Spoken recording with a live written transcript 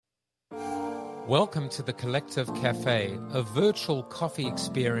Welcome to the Collective Cafe, a virtual coffee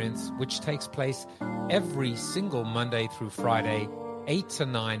experience which takes place every single Monday through Friday, 8 to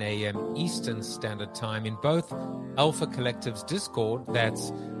 9 a.m. Eastern Standard Time in both Alpha Collective's Discord,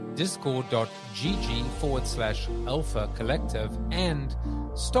 that's discord.gg/Alpha Collective, and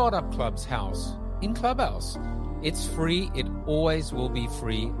Startup Club's house in Clubhouse. It's free. It always will be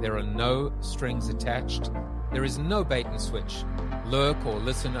free. There are no strings attached. There is no bait and switch. Lurk or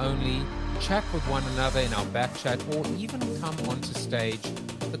listen only, chat with one another in our back chat, or even come onto stage.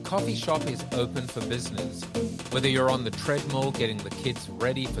 The coffee shop is open for business. Whether you're on the treadmill, getting the kids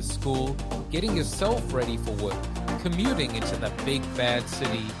ready for school, getting yourself ready for work, commuting into the big bad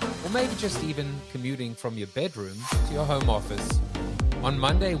city, or maybe just even commuting from your bedroom to your home office. On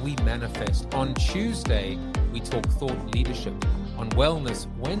Monday, we manifest. On Tuesday, we talk thought leadership. On Wellness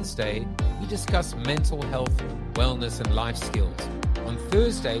Wednesday, we discuss mental health, wellness, and life skills. On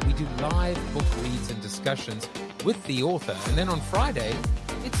Thursday, we do live book reads and discussions with the author. And then on Friday,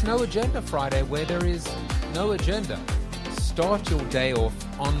 it's No Agenda Friday, where there is no agenda. Start your day off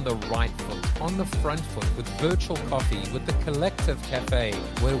on the right foot, on the front foot, with virtual coffee, with the Collective Cafe,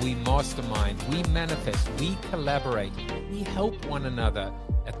 where we mastermind, we manifest, we collaborate, we help one another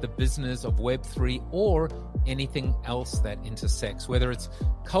at the business of Web3 or anything else that intersects, whether it's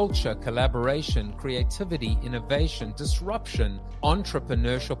culture, collaboration, creativity, innovation, disruption,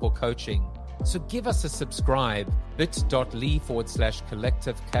 entrepreneurship, or coaching. So give us a subscribe,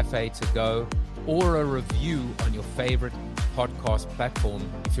 bit.ly/Collective Cafe to go, or a review on your favorite podcast platform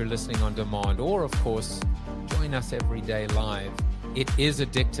if you're listening on demand, or of course, join us every day live. It is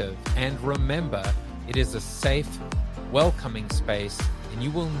addictive, and remember, it is a safe, welcoming space, and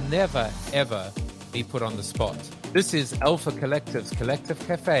you will never, ever be put on the spot. This is Alpha Collective's Collective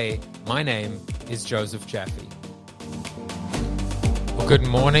Cafe. My name is Joseph Jaffe. Well, good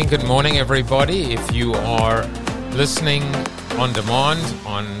morning, everybody. If you are listening on demand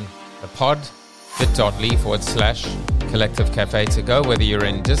on the pod, bit.ly/Collective Cafe to go, whether you're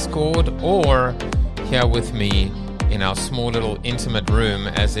in Discord or here with me in our small little intimate room,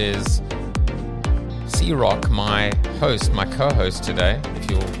 as is C-Rock, my host, my co-host today,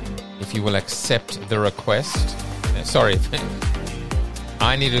 if you will accept the request. Sorry,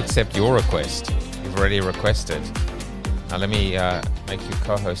 I need to accept your request. You've already requested. Now let me make you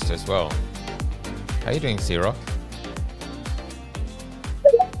co-host as well. How are you doing, C-Rock?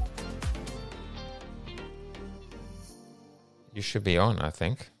 You should be on, I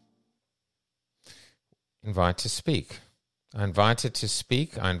think. Invite to speak. I invited to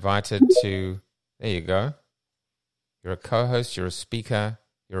speak. I invited to... There you go. You're a co-host. You're a speaker.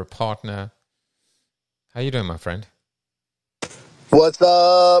 You're a partner. How you doing, my friend? What's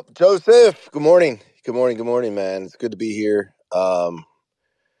up, Joseph? Good morning. Good morning, man. It's good to be here.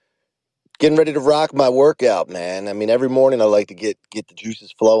 Getting ready to rock my workout, man. I mean, every morning I like to get the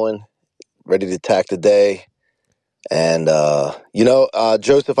juices flowing, ready to attack the day. And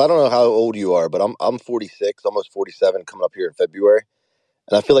Joseph, I don't know how old you are, but I'm 46, almost 47, coming up here in February.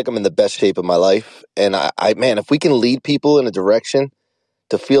 And I feel like I'm in the best shape of my life. And I man, if we can lead people in a direction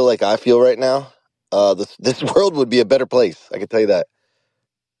to feel like I feel right now, this world would be a better place. I can tell you that.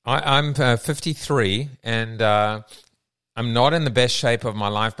 I'm 53, and I'm not in the best shape of my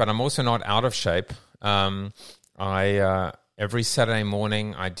life, but I'm also not out of shape. Every Saturday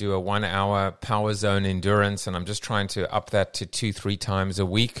morning, I do a 1 hour power zone endurance, and I'm just trying to up that to 2-3 times a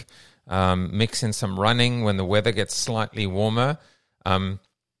week. Mix in some running when the weather gets slightly warmer. The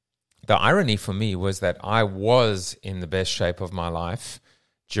irony for me was that I was in the best shape of my life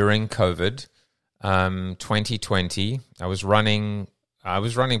during COVID, 2020. I was running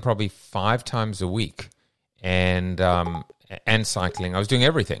probably 5 times a week, and cycling. I was doing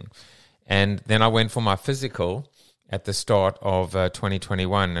everything, and then I went for my physical at the start of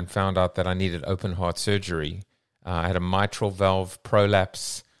 2021 and found out that I needed open heart surgery. I had a mitral valve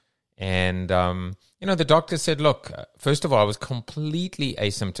prolapse, and the doctor said, look, first of all, I was completely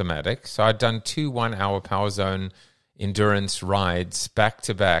asymptomatic. So I'd done 2 1-hour power zone endurance rides back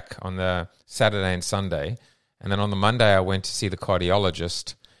to back on the Saturday and Sunday. And then on the Monday, I went to see the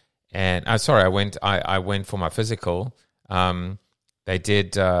cardiologist. And I went for my physical. They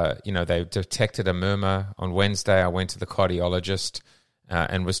did, they detected a murmur on Wednesday. I went to the cardiologist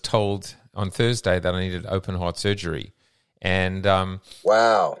and was told on Thursday that I needed open heart surgery. And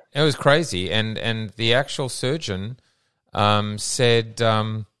wow, it was crazy. And the actual surgeon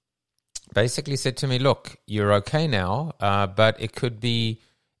basically said to me, look, you're okay now, but it could be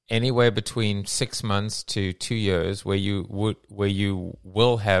anywhere between 6 months to 2 years where you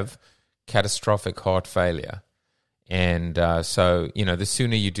will have catastrophic heart failure. And so, the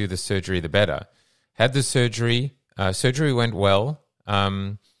sooner you do the surgery, the better. Had the surgery. Surgery went well.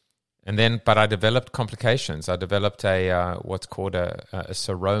 But I developed complications. I developed what's called a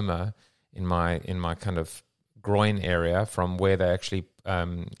seroma in my kind of groin area from where they actually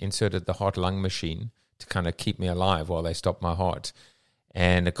inserted the heart-lung machine to kind of keep me alive while they stopped my heart.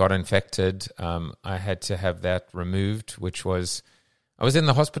 And it got infected. I had to have that removed, I was in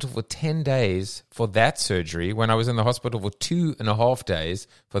the hospital for 10 days for that surgery when I was in the hospital for 2.5 days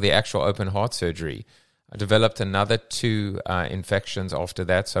for the actual open heart surgery. I developed another 2 infections after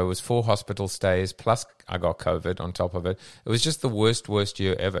that. So it was 4 hospital stays, plus I got COVID on top of it. It was just the worst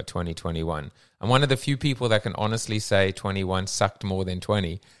year ever, 2021. I'm one of the few people that can honestly say 21 sucked more than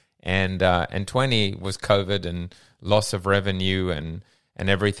 20. And 20 was COVID and loss of revenue and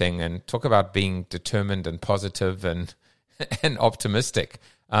everything. And talk about being determined and positive and optimistic.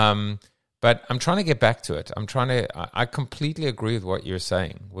 But I'm trying to get back to it. I completely agree with what you're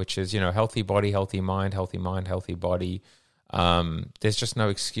saying, which is, healthy body, healthy mind, healthy body. There's just no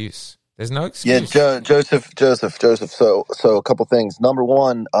excuse. There's no excuse. Yeah, Joseph. So a couple things. Number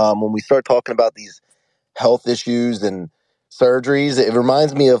one, when we start talking about these health issues and surgeries, it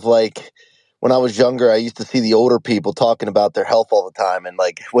reminds me of like when I was younger, I used to see the older people talking about their health all the time and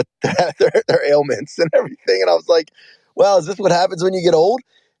like what their ailments and everything. And I was like, well, is this what happens when you get old?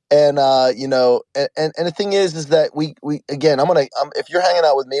 And and the thing is that we again, if you're hanging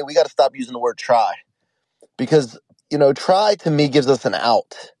out with me, we got to stop using the word try, because try to me gives us an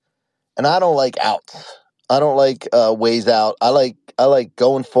out, and I don't like outs. I don't like ways out. I like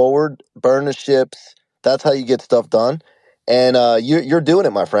going forward, burn the ships. That's how you get stuff done, and you're doing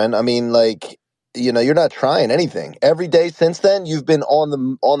it, my friend. I mean, you're not trying anything. Every day since then, you've been on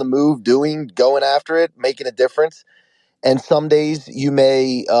the move, going after it, making a difference. And some days you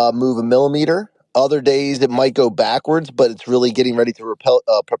may move a millimeter. Other days it might go backwards, but it's really getting ready to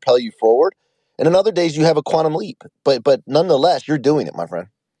propel you forward. And in other days you have a quantum leap. But nonetheless, you're doing it, my friend.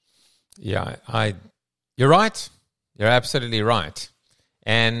 Yeah, you're right. You're absolutely right.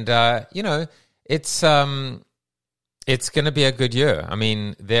 And it's going to be a good year. I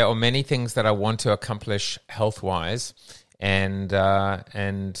mean, there are many things that I want to accomplish health-wise, and I'm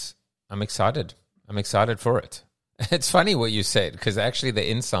excited. I'm excited for it. It's funny what you said, because actually the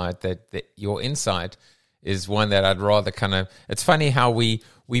insight your insight is one that I'd rather kind of. It's funny how we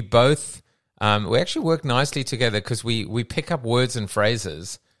both we actually work nicely together, because we pick up words and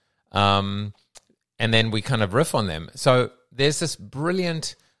phrases, and then we kind of riff on them. So there's this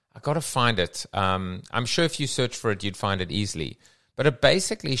brilliant. I got to find it. I'm sure if you search for it, you'd find it easily. But it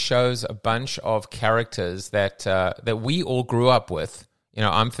basically shows a bunch of characters that we all grew up with.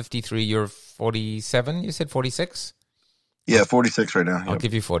 I'm 53, you're 47, you said 46? Yeah, 46 right now. I'll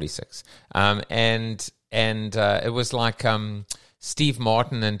give you 46. And it was like Steve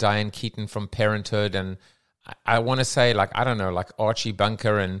Martin and Diane Keaton from Parenthood, and I want to say like Archie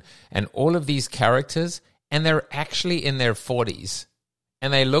Bunker and all of these characters, and they're actually in their 40s.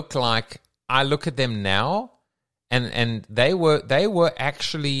 And they look like, I look at them now, and they were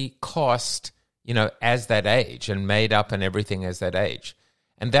actually cast, as that age and made up and everything as that age.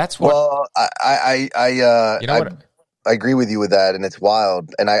 And that's what. Well, I agree with you with that, and it's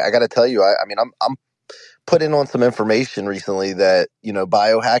wild. And I got to tell you, I'm put in on some information recently that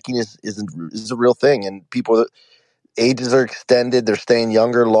biohacking is a real thing, and people ages are extended, they're staying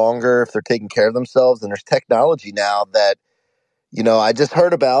younger longer if they're taking care of themselves, and there's technology now that I just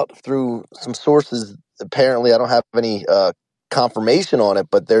heard about through some sources. Apparently, I don't have any confirmation on it,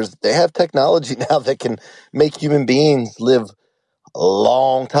 but they have technology now that can make human beings live a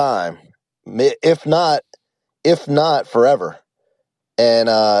long time, if not forever. And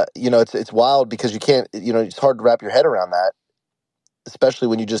it's wild, because you can't, it's hard to wrap your head around that, especially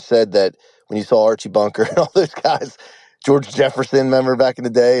when you just said that when you saw Archie Bunker and all those guys, George Jefferson, remember back in the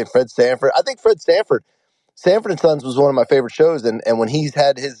day, and Fred Sanford. I think Sanford and Sons was one of my favorite shows, and when he's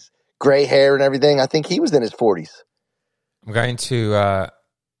had his gray hair and everything, I think he was in his 40s. I'm going to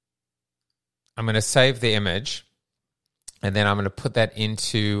save the image, and then I'm going to put that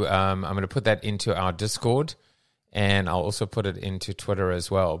into our Discord, and I'll also put it into Twitter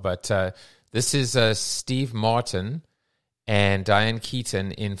as well. But this is Steve Martin and Diane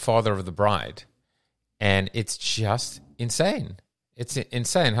Keaton in Father of the Bride, and it's just insane. It's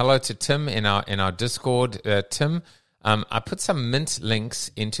insane. Hello to Tim in our Discord. Tim, I put some Mint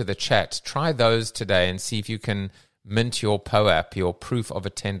links into the chat. Try those today and see if you can mint your POAP, your Proof of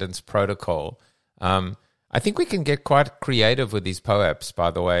Attendance Protocol. I think we can get quite creative with these POAPs,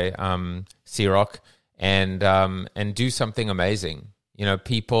 by the way, C-Rock, and do something amazing.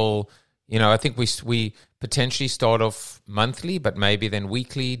 People, I think we potentially start off monthly, but maybe then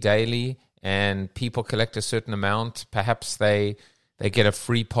weekly, daily, and people collect a certain amount. Perhaps they get a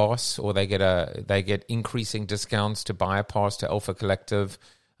free pass, or they get increasing discounts to buy a pass to Alpha Collective.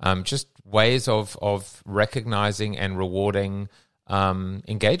 Just ways of recognizing and rewarding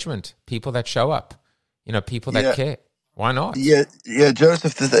engagement, people that show up, people that care. Why not? Yeah,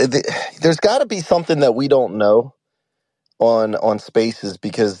 Joseph. There's got to be something that we don't know on Spaces,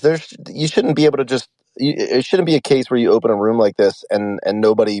 because you shouldn't be able to just. It shouldn't be a case where you open a room like this and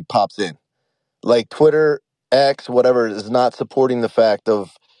nobody pops in. Like Twitter, X, whatever, is not supporting the fact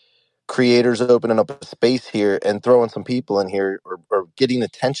of creators opening up a space here and throwing some people in here or getting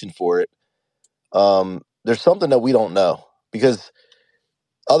attention for it. There's something that we don't know, because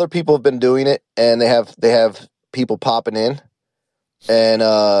other people have been doing it and they have people popping in, and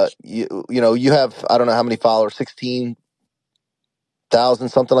you have, I don't know how many followers, 16,000,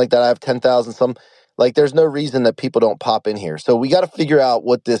 something like that. I have 10,000. Like, there's no reason that people don't pop in here. So we got to figure out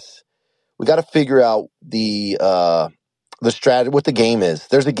the strategy, what the game is.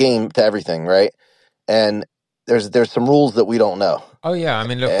 There's a game to everything, right? And there's some rules that we don't know. Oh yeah, I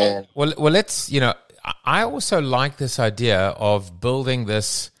mean, look. Well, let's. I also like this idea of building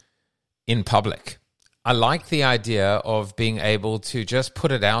this in public. I like the idea of being able to just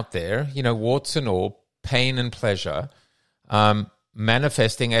put it out there, warts and all, pain and pleasure,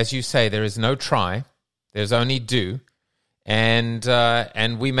 manifesting, as you say. There is no try, there's only do, and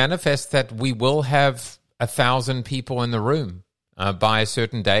we manifest that we will have 1,000 people in the room by a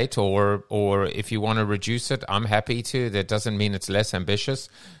certain date, or if you want to reduce it, I'm happy to. That doesn't mean it's less ambitious.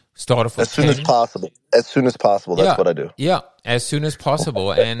 Start off with as soon as possible. As soon as possible. That's what I do. Yeah, as soon as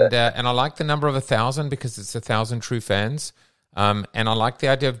possible. And I like the number of 1,000 because it's 1,000 true fans. And I like the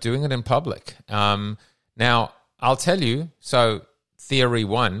idea of doing it in public. Now, I'll tell you. So, theory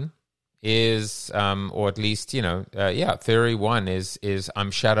one is, or at least theory one is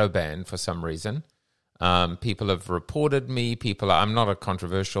I'm shadow banned for some reason. People have reported me. I'm not a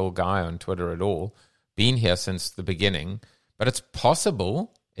controversial guy on Twitter at all. Been here since the beginning, but it's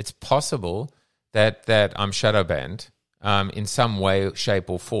possible. It's possible that I'm shadow banned in some way, shape,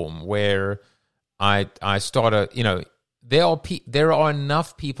 or form, where I start there are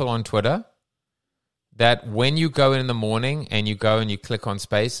enough people on Twitter that when you go in the morning and you go and you click on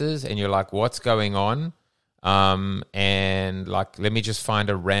Spaces and you're like, what's going on? And like, let me just find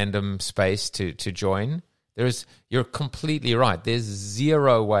a random space to join. You're completely right. There's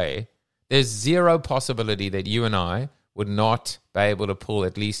zero possibility that you and I would not be able to pull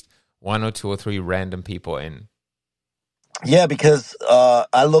at least one or two or three random people in. Yeah, because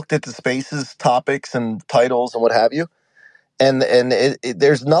I looked at the Spaces topics and titles and what have you, and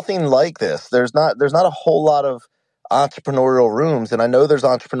there's nothing like this. There's not a whole lot of entrepreneurial rooms, and I know there's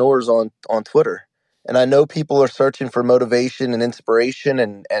entrepreneurs on Twitter, and I know people are searching for motivation and inspiration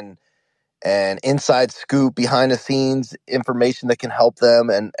and inside scoop, behind the scenes information that can help them,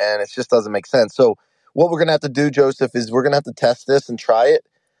 and it just doesn't make sense. So what we're going to have to do, Joseph, is we're going to have to test this and try it.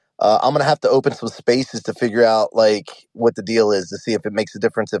 I'm going to have to open some Spaces to figure out like what the deal is, to see if it makes a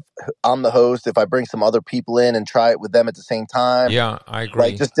difference. If I'm the host, if I bring some other people in and try it with them at the same time. Yeah, I agree.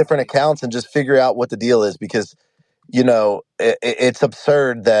 Like just different accounts and just figure out what the deal is, because, it's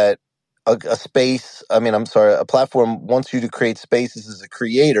absurd that a platform wants you to create Spaces as a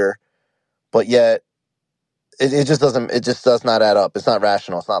creator, but yet it just does not add up. It's not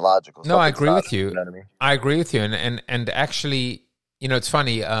rational. It's not logical. No, I agree with you. You know what I mean? I agree with you. And actually, it's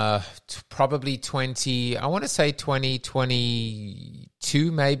funny, probably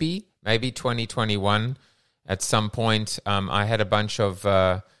 2022, maybe 2021 at some point. I had a bunch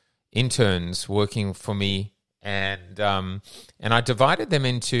of interns working for me, and I divided them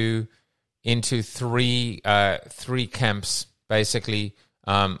into three camps, basically.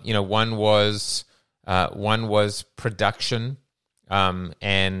 One was production,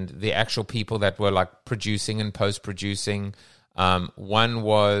 and the actual people that were like producing and post-producing. One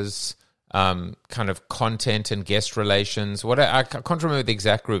was kind of content and guest relations. I can't remember the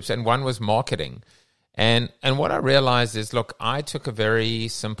exact groups. And one was marketing. And what I realized is, look, I took a very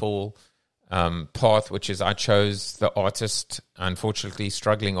simple path, which is I chose the artist, unfortunately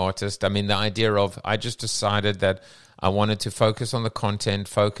struggling artist. I mean, the idea of, I just decided that I wanted to focus on the content,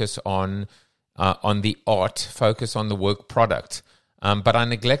 focus on the art, focus on the work product. But I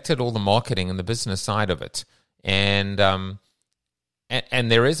neglected all the marketing and the business side of it. And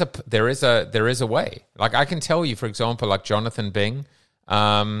there is a way. Like, I can tell you, for example, like Jonathan Bing,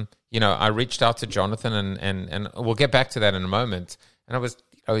 I reached out to Jonathan and we'll get back to that in a moment. And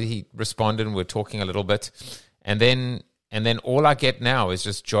he responded and we're talking a little bit. And then And then all I get now is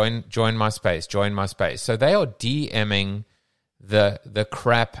just join my space. So they are DMing the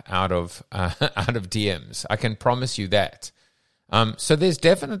crap out of DMs. I can promise you that. So there's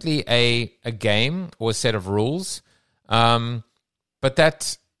definitely a game or a set of rules, but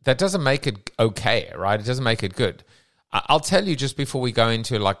that doesn't make it okay, right? It doesn't make it good. I'll tell you just before we go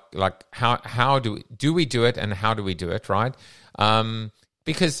into like how do we do it and how do we do it, right?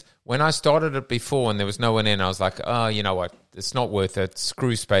 Because when I started it before and there was no one in, I was like, oh, you know what? It's not worth it.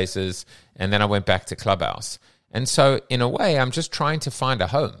 Screw Spaces. And then I went back to Clubhouse. And so in a way, I'm just trying to find a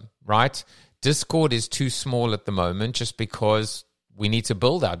home, right? Discord is too small at the moment just because we need to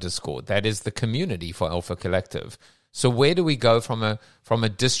build our Discord. That is the community for Alpha Collective. So where do we go from a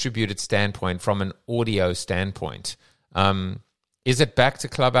distributed standpoint, from an audio standpoint? Is it back to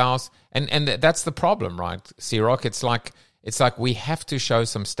Clubhouse? And that's the problem, right, C-Rock? It's like we have to show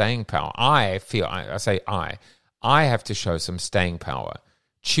some staying power. I have to show some staying power.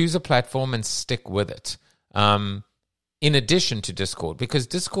 Choose a platform and stick with it. In addition to Discord, because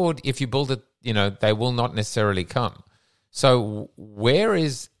Discord, if you build it, they will not necessarily come. So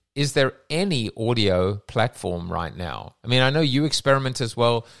is there any audio platform right now? I mean, I know you experiment as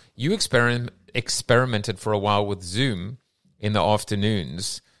well. You experimented for a while with Zoom in the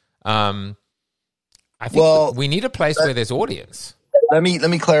afternoons. I think we need a place where there's audience. Let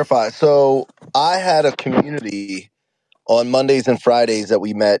me clarify. So I had a community on Mondays and Fridays that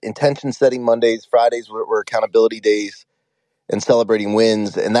we met. Intention setting Mondays, Fridays were accountability days and celebrating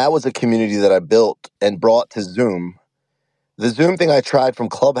wins. And that was a community that I built and brought to Zoom. The Zoom thing I tried from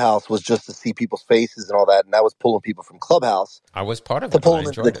Clubhouse was just to see people's faces and all that. And that was pulling people from Clubhouse. I was part of it. To pull them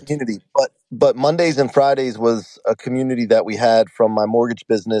into the community. But Mondays and Fridays was a community that we had from my mortgage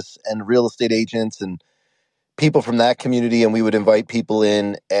business and real estate agents and people from that community. And we would invite people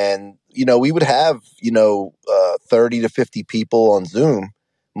in and, we would have, 30 to 50 people on Zoom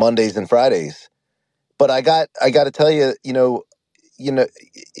Mondays and Fridays. But I got to tell you, it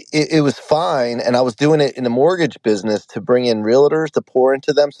was fine. And I was doing it in the mortgage business to bring in realtors to pour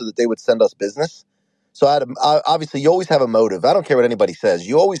into them so that they would send us business. So obviously you always have a motive. I don't care what anybody says.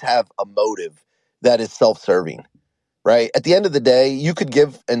 You always have a motive that is self-serving, right? At the end of the day, you could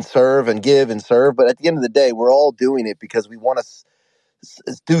give and serve. But at the end of the day, we're all doing it because we want to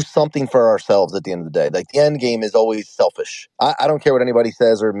do something for ourselves at the end of the day. Like the end game is always selfish. I don't care what anybody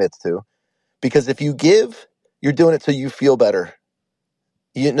says or admits to, because if you give, you're doing it so you feel better.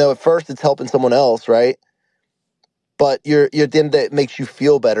 At first it's helping someone else, right? But you're at the end of the day, it makes you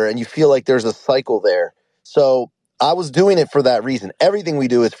feel better and you feel like there's a cycle there. So I was doing it for that reason. Everything we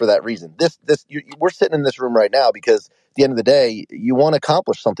do is for that reason. We're sitting in this room right now because at the end of the day, you want to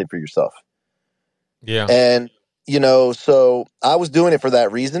accomplish something for yourself. Yeah. And, so I was doing it for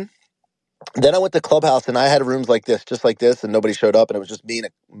that reason. Then I went to Clubhouse and I had rooms like this, just like this, and nobody showed up and it was just me and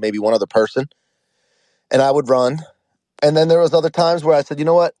maybe one other person. And I would run. And then there was other times where I said, you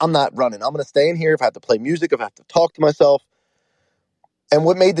know what? I'm not running. I'm going to stay in here. If I have to play music, if I have to talk to myself. And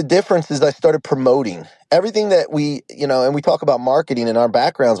what made the difference is I started promoting everything that we, and we talk about marketing and our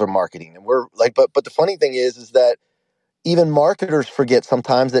backgrounds are marketing. And we're like, but the funny thing is that even marketers forget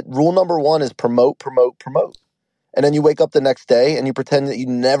sometimes that rule number one is promote, promote, promote. And then you wake up the next day and you pretend that you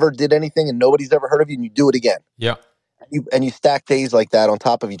never did anything and nobody's ever heard of you and you do it again. Yeah. And you stack days like that on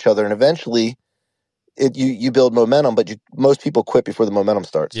top of each other. And eventually you build momentum, but most people quit before the momentum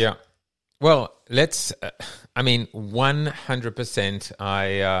starts. Yeah. Well, 100%. I'm going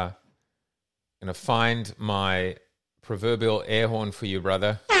to find my proverbial air horn for you,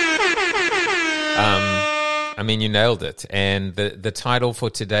 brother. You nailed it. And the title for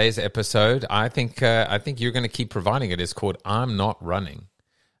today's episode, I think you're going to keep providing it, is called I'm Not Running.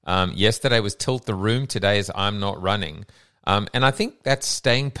 Yesterday was Tilt the Room. Today is I'm Not Running. And I think that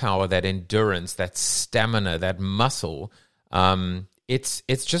staying power, that endurance, that stamina, that muscle, it's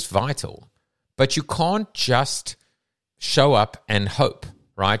just vital. But you can't just show up and hope,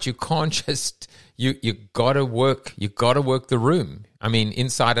 right? You can't just you gotta work. You gotta work the room.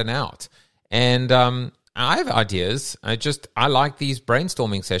 Inside and out. And I have ideas. I like these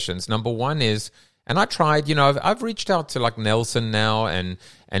brainstorming sessions. Number one is, and I tried, I've reached out to like Nelson now and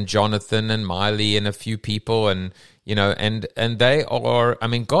Jonathan and Miley and a few people and they are,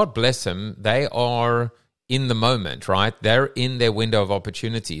 God bless them, they are in the moment, right? They're in their window of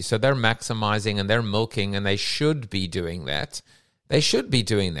opportunity. So they're maximizing and they're milking, and they should be doing that. They should be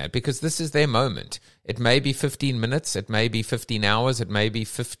doing that because this is their moment. It may be 15 minutes, it may be 15 hours, it may be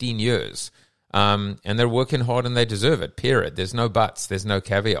 15 years. And they're working hard and they deserve it, period. There's no buts, there's no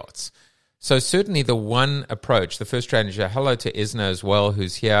caveats. So certainly the one approach, the first strategy. Hello to Isna as well,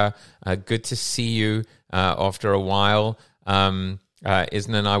 who's here. Good to see you after a while. Isna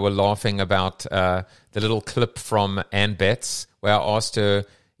and I were laughing about the little clip from Ann Betts where I asked her,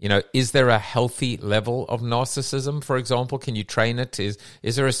 is there a healthy level of narcissism, for example? Can you train it? Is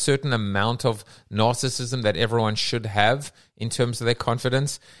there a certain amount of narcissism that everyone should have in terms of their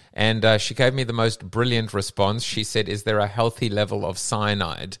confidence? And she gave me the most brilliant response. She said, is there a healthy level of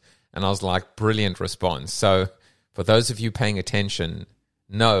cyanide? And I was like, brilliant response. So for those of you paying attention,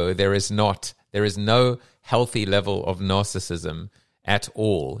 no, there is not. There is no healthy level of narcissism at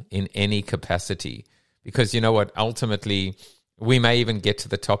all in any capacity. Because you know what? Ultimately, we may even get to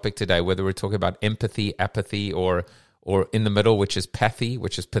the topic today, whether we're talking about empathy, apathy, or in the middle, which is pathy,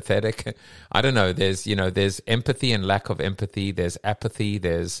 which is pathetic. I don't know. There's empathy and lack of empathy. There's apathy.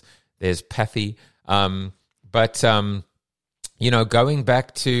 There's pathy. Going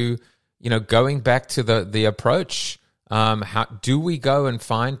back to the approach, how do we go and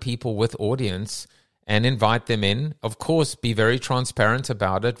find people with audience and invite them in? Of course, be very transparent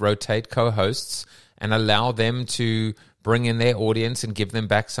about it, rotate co-hosts and allow them to bring in their audience and give them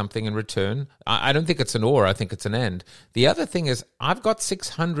back something in return. I don't think it's an or, I think it's an and. The other thing is I've got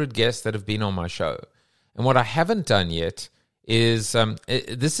 600 guests that have been on my show. And what I haven't done yet is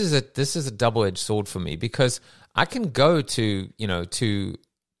this is a double-edged sword for me, because I can go to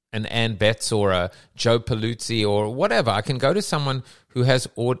an Ann Betts or a Joe Paluzzi or whatever. I can go to someone who has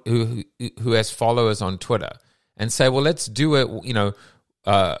followers on Twitter and say, well, let's do it.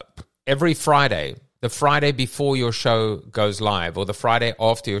 Every Friday, the Friday before your show goes live, or the Friday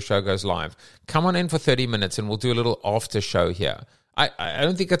after your show goes live, come on in for 30 minutes and we'll do a little after show here. I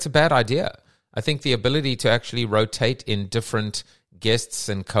don't think that's a bad idea. I think the ability to actually rotate in different guests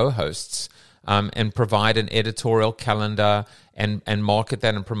and co-hosts and provide an editorial calendar and market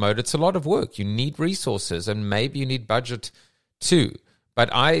that and promote it's a lot of work. You need resources and maybe you need budget too.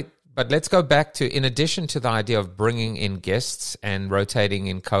 But let's go back to, in addition to the idea of bringing in guests and rotating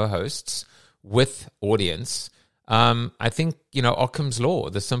in co-hosts with audience, I think, Occam's law,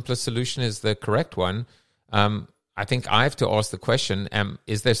 the simplest solution is the correct one. I think I have to ask the question,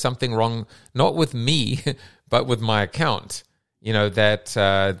 is there something wrong, not with me, but with my account?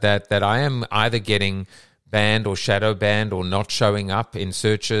 That I am either getting banned or shadow banned or not showing up in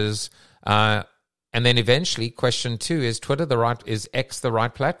searches. And then eventually, question 2, is is X the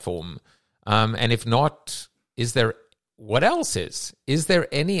right platform? And if not, what else is? Is there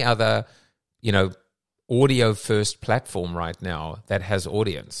any other, audio first platform right now that has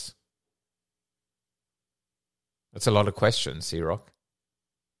audience? That's a lot of questions, C-Rock.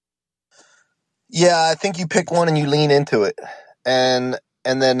 Yeah, I think you pick one and you lean into it. And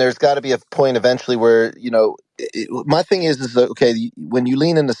then there's got to be a point eventually where, my thing is okay, when you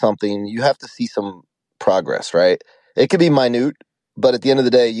lean into something, you have to see some progress, right? It could be minute, but at the end of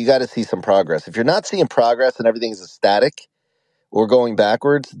the day, you got to see some progress. If you're not seeing progress and everything is static or going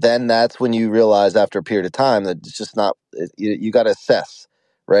backwards, then that's when you realize after a period of time that it's just not, you got to assess,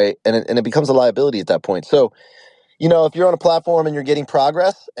 right? And it becomes a liability at that point. So, if you're on a platform and you're getting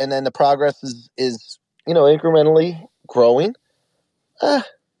progress and then the progress is incrementally growing, I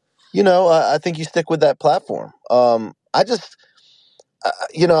think you stick with that platform. I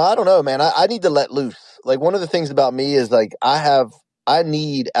don't know, man. I need to let loose. Like, one of the things about me is like I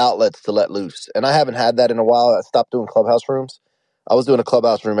need outlets to let loose, and I haven't had that in a while. I stopped doing clubhouse rooms. I was doing a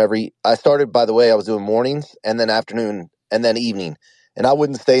clubhouse room I started, by the way, I was doing mornings and then afternoon and then evening, and I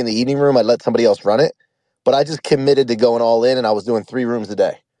wouldn't stay in the evening room. I'd let somebody else run it, but I just committed to going all in, and I was doing 3 rooms a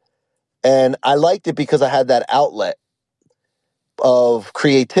day, and I liked it because I had that outlet of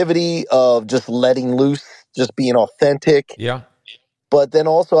creativity, of just letting loose, just being authentic. Yeah. But then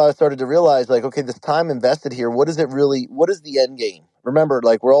also I started to realize, like, okay, this time invested here, what is the end game? Remember,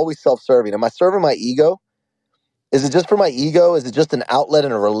 like, we're always self-serving. Am I serving my ego? Is it just for my ego? Is it just an outlet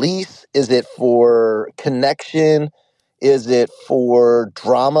and a release? Is it for connection? Is it for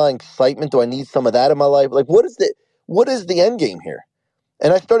drama, excitement? Do I need some of that in my life? Like, what is the end game here?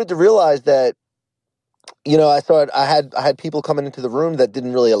 And I started to realize that, I had people coming into the room that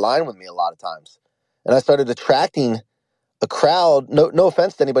didn't really align with me a lot of times. And I started attracting a crowd, no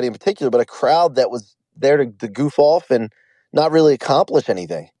offense to anybody in particular, but a crowd that was there to goof off and not really accomplish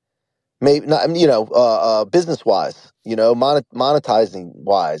anything. Maybe not, business wise, monetizing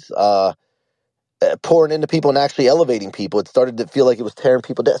wise, pouring into people and actually elevating people. It started to feel like it was tearing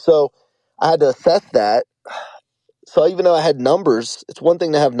people down. So I had to assess that. So even though I had numbers, it's one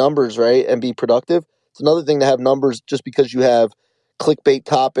thing to have numbers, right, and be productive. It's another thing to have numbers just because you have clickbait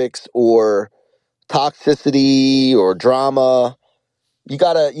topics or toxicity or drama. you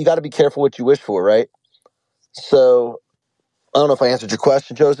gotta be careful what you wish for, right? So I don't know if I answered your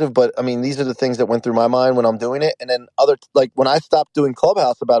question, Joseph, but I mean, these are the things that went through my mind when I'm doing it. And then like when I stopped doing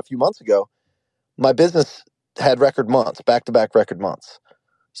Clubhouse about a few months ago, my business had record months, back to back record months.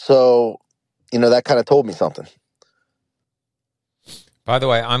 So, that kind of told me something. By the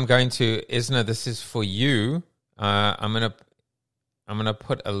way, I'm going to Isna. This is for you. I'm gonna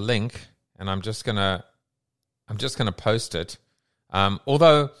put a link, and I'm just gonna post it.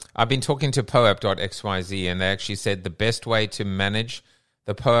 Although I've been talking to POAP.xyz, and they actually said the best way to manage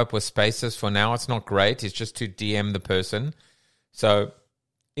the POAP with Spaces for now, it's not great, it's just to DM the person. So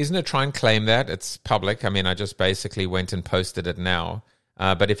isn't it try and claim that? It's public. I mean, I just basically went and posted it now.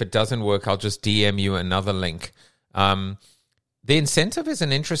 But if it doesn't work, I'll just DM you another link. The incentive is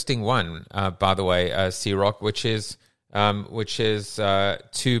an interesting one, by the way, C-Rock, which is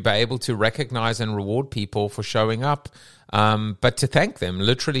to be able to recognize and reward people for showing up, but to thank them,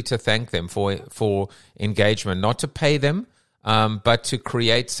 literally to thank them for engagement, not to pay them, but to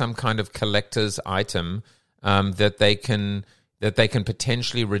create some kind of collector's item that they can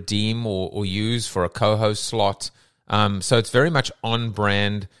potentially redeem or use for a co-host slot. So it's very much on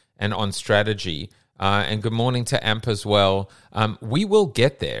brand and on strategy. And good morning to Amp as well. We will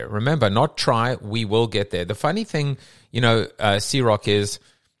get there. Remember, not try, we will get there. The funny thing, C-Rock, is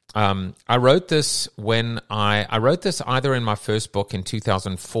I wrote this I wrote this either in my first book in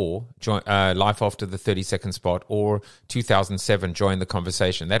 2004, Life After the 30-Second Spot, or 2007, Join the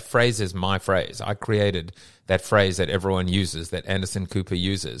Conversation. That phrase is my phrase. I created that phrase that everyone uses, that Anderson Cooper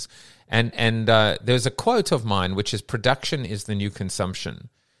uses. And there's a quote of mine, which is production is the new consumption.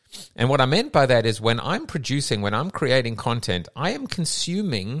 And what I meant by that is when I'm creating content, I am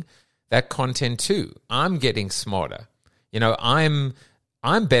consuming that content too. I'm getting smarter.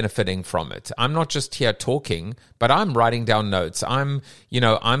 I'm benefiting from it. I'm not just here talking, but I'm writing down notes. I'm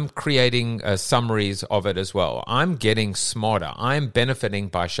creating summaries of it as well. I'm getting smarter. I'm benefiting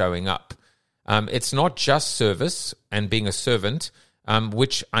by showing up. It's not just service and being a servant,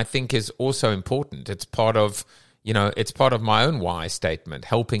 which I think is also important. It's part of my own why statement,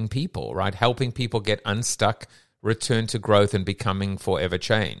 helping people, right? Helping people get unstuck, return to growth, and becoming forever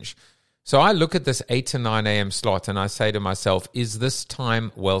change. So I look at this 8 to 9 a.m. slot and I say to myself, is this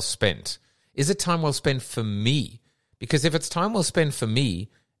time well spent? Is it time well spent for me? Because if it's time well spent for me,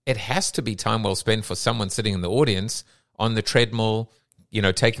 it has to be time well spent for someone sitting in the audience on the treadmill,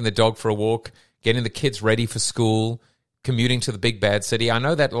 taking the dog for a walk, getting the kids ready for school, commuting to the big bad city. I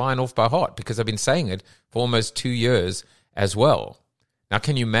know that line off by heart because I've been saying it for almost 2 years as well. Now,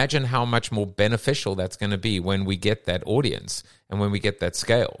 can you imagine how much more beneficial that's going to be when we get that audience and when we get that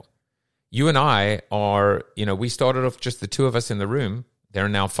scale? You and I are, we started off just the two of us in the room. There are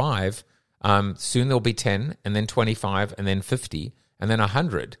now 5. Soon there'll be 10, and then 25, and then 50, and then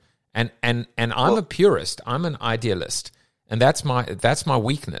 100. And I'm a purist. I'm an idealist. And that's my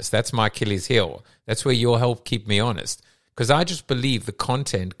weakness. That's my Achilles heel. That's where you'll help keep me honest. Because I just believe the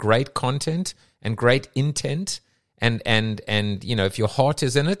content, great content and great intent, and if your heart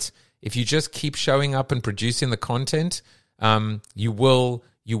is in it, if you just keep showing up and producing the content, you will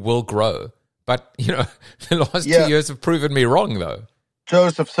grow. But the last 2 years have proven me wrong, though.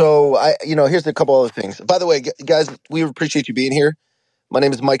 Joseph, so here's a couple other things. By the way, guys, we appreciate you being here. My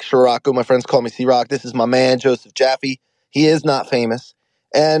name is Mike Scirocco. My friends call me C-Rock. This is my man, Joseph Jaffe. He is not famous.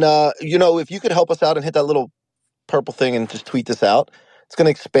 And, if you could help us out and hit that little purple thing and just tweet this out, it's going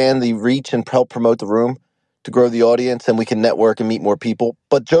to expand the reach and help promote the room to grow the audience, and we can network and meet more people.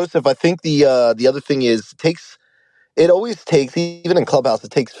 But, Joseph, I think the other thing is it always takes, even in Clubhouse,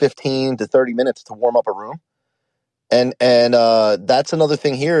 it takes 15 to 30 minutes to warm up a room. And that's another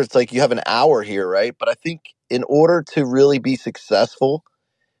thing here. It's like you have an hour here, right? But I think in order to really be successful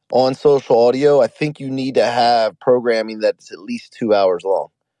on social audio, I think you need to have programming that's at least 2 hours long.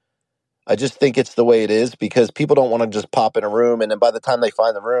 I just think it's the way it is because people don't want to just pop in a room and then by the time they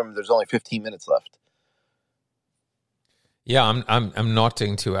find the room, there's only 15 minutes left. Yeah, I'm not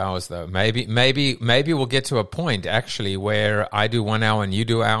doing 2 hours though. Maybe we'll get to a point actually where I do 1 hour and you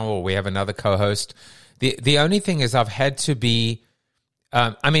do an hour, or we have another co-host. The only thing is I've had to be,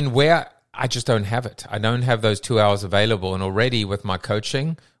 where I just don't have it. I don't have those 2 hours available. And already with my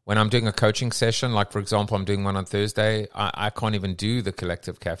coaching, when I'm doing a coaching session, like for example, I'm doing one on Thursday, I can't even do the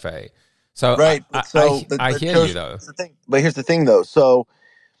Collective Cafe. So right. I hear you though. But here's the thing though. So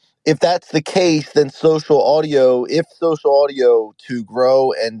if that's the case, then social audio to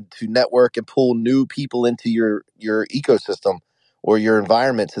grow and to network and pull new people into your ecosystem or your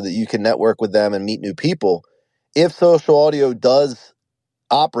environment so that you can network with them and meet new people, if social audio does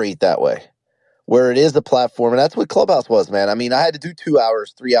operate that way, where it is a platform. And that's what Clubhouse was, man. I mean, I had to do 2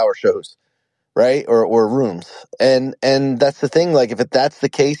 hours, 3 hour shows, right? Or rooms. And that's the thing. Like, if that's the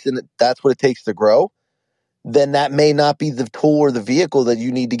case and that's what it takes to grow, then that may not be the tool or the vehicle that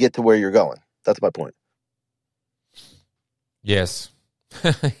you need to get to where you're going. That's my point. Yes.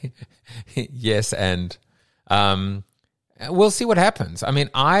 Yes, and we'll see what happens. I mean,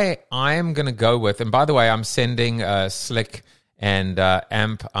 I am going to go with, and by the way, I'm sending Slick and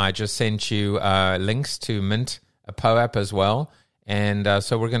AMP. I just sent you links to Mint, a POAP as well. And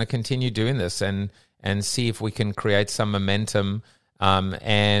so we're going to continue doing this and see if we can create some momentum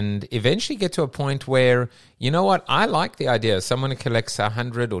and eventually get to a point where, you know what, I like the idea. Someone who collects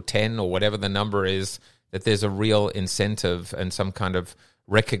 100 or 10 or whatever the number is, that there's a real incentive and some kind of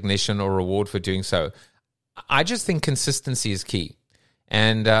recognition or reward for doing so. I just think consistency is key.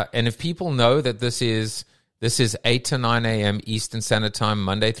 And if people know that this is 8 to 9 a.m. Eastern Standard Time,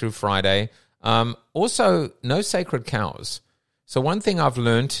 Monday through Friday, also no sacred cows. So one thing I've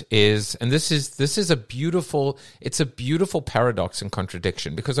learned is, and this is a beautiful paradox and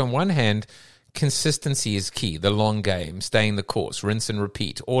contradiction, because on one hand, consistency is key, the long game, staying the course, rinse and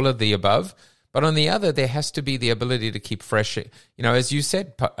repeat, all of the above. But on the other, there has to be the ability to keep fresh. You know, as you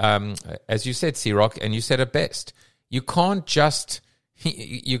said, C-Rock, and you said it best. You can't just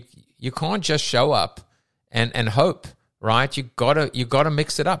you can't just show up and hope, right? You gotta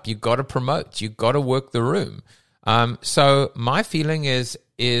mix it up. You gotta promote. You gotta work the room. So my feeling is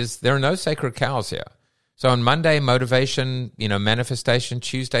there are no sacred cows here. So on Monday, motivation, manifestation.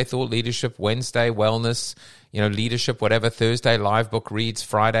 Tuesday, thought leadership. Wednesday, wellness, leadership, whatever. Thursday, live book reads.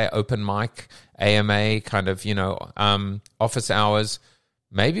 Friday, open mic, AMA, kind of, office hours.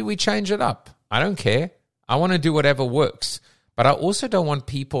 Maybe we change it up. I don't care. I want to do whatever works. But I also don't want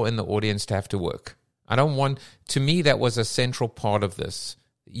people in the audience to have to work. To me, that was a central part of this.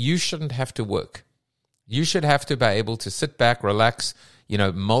 You shouldn't have to work. You should have to be able to sit back, relax,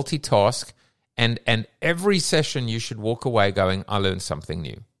 multitask. And every session you should walk away going, I learned something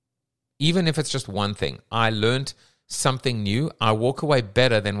new. Even if it's just one thing. I learned something new. I walk away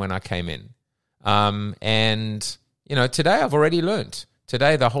better than when I came in. Today I've already learned.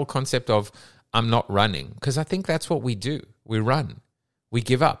 Today, the whole concept of I'm not running, because I think that's what we do. We run. We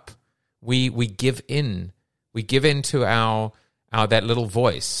give up. We give in. We give in to our that little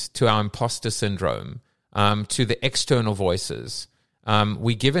voice, to our imposter syndrome, to the external voices.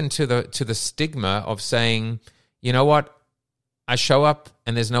 We give in to the stigma of saying, you know what, I show up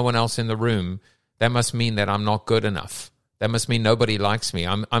and there's no one else in the room. That must mean that I'm not good enough. That must mean nobody likes me.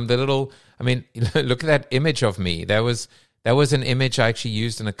 I'm the little. I mean, look at that image of me. That was an image I actually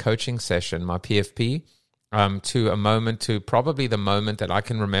used in a coaching session, my PFP, to probably the moment that I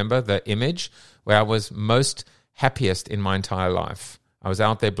can remember, the image where I was most happiest in my entire life. I was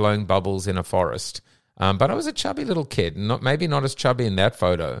out there blowing bubbles in a forest. But I was a chubby little kid, maybe not as chubby in that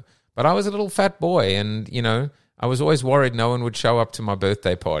photo, but I was a little fat boy, and, I was always worried no one would show up to my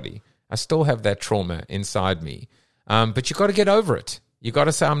birthday party. I still have that trauma inside me. But you got to get over it. You got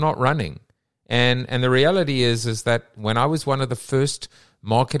to say, I'm not running. And the reality is that when I was one of the first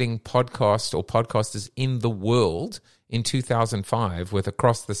marketing podcasters in the world in 2005 with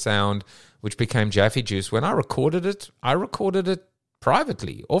Across the Sound, which became Jaffe Juice, when I recorded it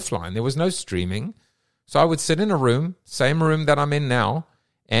privately, offline. There was no streaming. So I would sit in a room, same room that I'm in now,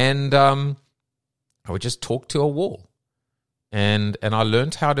 and I would just talk to a wall. And I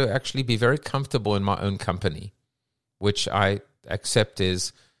learned how to actually be very comfortable in my own company, which I accept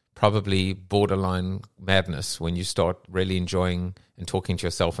is probably borderline madness when you start really enjoying and talking to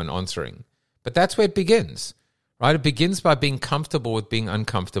yourself and answering. But that's where it begins, right? It begins by being comfortable with being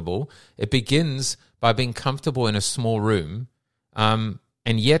uncomfortable. It begins by being comfortable in a small room, and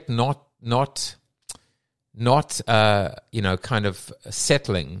yet not kind of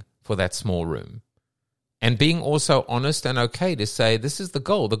settling for that small room, and being also honest and okay to say, this is the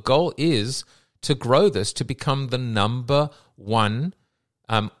goal. The goal is to grow this, to become the number one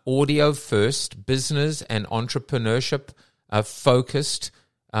audio first business and entrepreneurship focused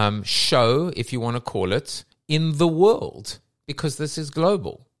show, if you want to call it, in the world, because this is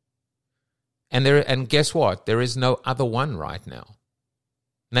global. And guess what? There is no other one right now.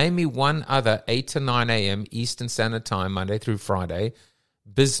 Name me one other 8 to 9 a.m. Eastern Standard Time, Monday through Friday,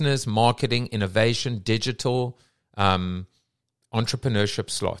 business, marketing, innovation, digital, entrepreneurship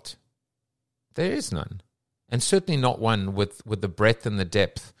slot. There is none. And certainly not one with the breadth and the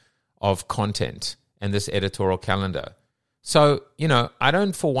depth of content and this editorial calendar. So, I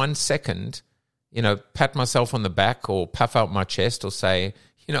don't for 1 second, pat myself on the back or puff out my chest or say,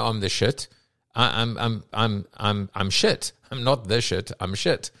 I'm the shit. I'm shit. I'm not the shit. I'm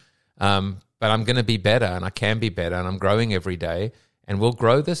shit. but I'm going to be better, and I can be better, and I'm growing every day, and we'll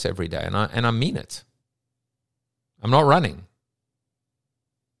grow this every day, and I mean it. I'm not running.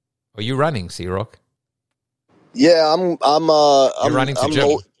 Are you running, C-Rock? Yeah, You're running to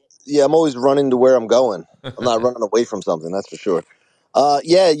gym. I'm always running to where I'm going. I'm not running away from something, that's for sure.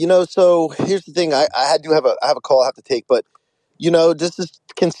 Yeah, so here's the thing. I do have a call I have to take, but just this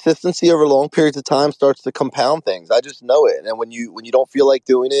consistency over long periods of time starts to compound things. I just know it. And when you don't feel like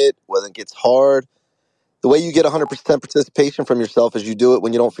doing it, when it gets hard, the way you get 100% participation from yourself is you do it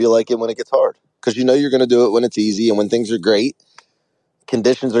when you don't feel like it, when it gets hard, because you're going to do it when it's easy, and when things are great,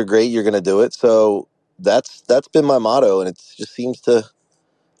 conditions are great, you're going to do it. So that's been my motto, and it just seems to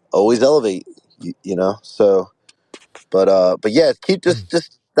always elevate. So. But yeah, keep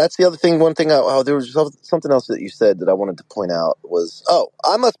just that's the other thing. One thing, there was something else that you said that I wanted to point out was,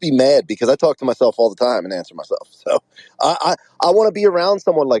 I must be mad because I talk to myself all the time and answer myself. So I want to be around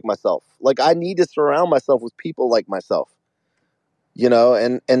someone like myself. Like, I need to surround myself with people like myself.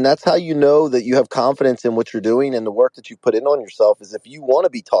 And that's how you know that you have confidence in what you're doing and the work that you put in on yourself, is if you want to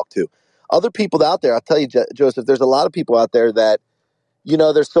be talked to. Other people out there, I'll tell you, Joseph, there's a lot of people out there that,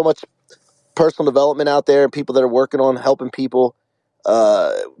 there's so much personal development out there, and people that are working on helping people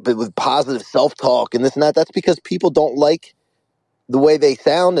but with positive self-talk and this and that. That's because people don't like the way they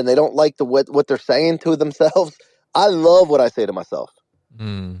sound, and they don't like what they're saying to themselves. I love what I say to myself.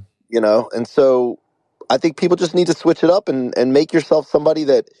 And so I think people just need to switch it up and make yourself somebody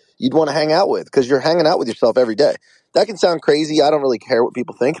that you'd want to hang out with, because you're hanging out with yourself every day. That can sound crazy. I don't really care what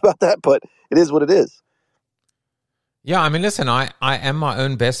people think about that, but it is what it is. Yeah, I mean, listen, I am my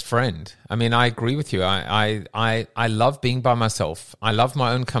own best friend. I mean, I agree with you. I love being by myself. I love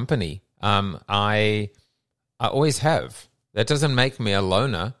my own company. I always have. That doesn't make me a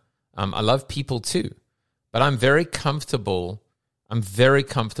loner. I love people too, but I'm very comfortable. I'm very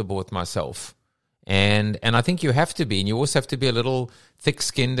comfortable with myself, and I think you have to be, and you also have to be a little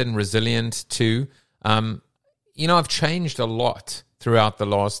thick-skinned and resilient too. I've changed a lot throughout the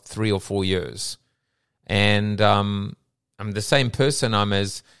last 3 or 4 years. And I'm the same person. I'm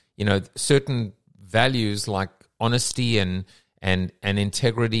as, certain values like honesty and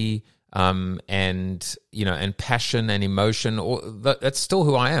integrity, and passion and emotion. That's still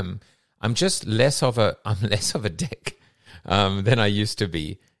who I am. I'm just less of a dick than I used to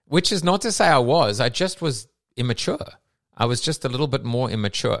be. Which is not to say I was. I just was immature. I was just a little bit more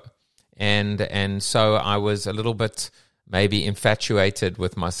immature, and so I was a little bit maybe infatuated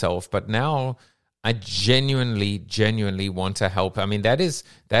with myself. But now I genuinely want to help. I mean, that is,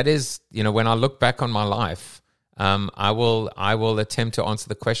 when I look back on my life, I will attempt to answer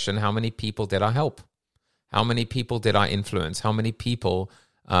the question: how many people did I help? How many people did I influence? How many people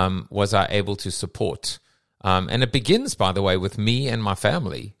was I able to support? And it begins, by the way, with me and my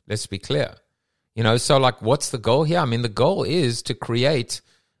family. Let's be clear. So like, what's the goal here? I mean, the goal is to create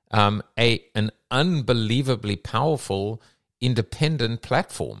an unbelievably powerful, independent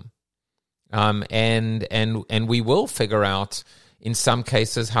platform. And we will figure out, in some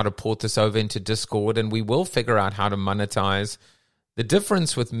cases, how to port this over into Discord, and we will figure out how to monetize. The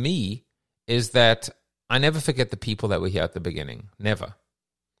difference with me is that I never forget the people that were here at the beginning. Never.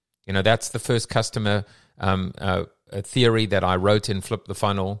 That's the first customer theory that I wrote in Flip the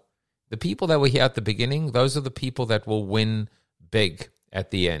Funnel. The people that were here at the beginning, those are the people that will win big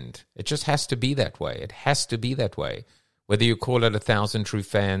at the end. It just has to be that way. It has to be that way. Whether you call it 1,000 true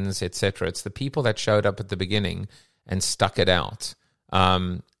fans, etc., it's the people that showed up at the beginning and stuck it out.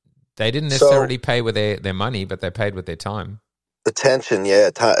 They didn't necessarily pay with their money, but they paid with their time. Attention, yeah.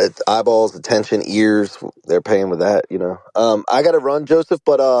 It's eyeballs, attention, ears. They're paying with that, I got to run, Joseph,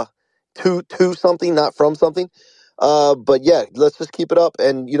 but to something, not from something. But yeah, let's just keep it up.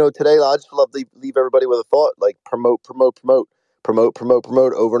 And, today I just love to leave everybody with a thought, like promote over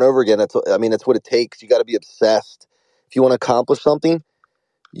and over again. That's what it takes. You got to be obsessed. If you want to accomplish something,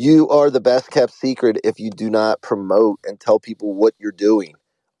 you are the best kept secret if you do not promote and tell people what you're doing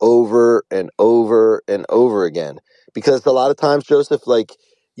over and over and over again. Because a lot of times, Joseph, like,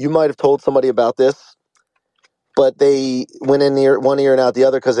 you might have told somebody about this, but they went in one ear and out the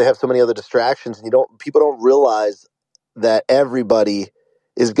other because they have so many other distractions, and people don't realize that everybody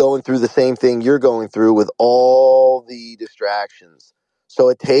is going through the same thing you're going through with all the distractions. So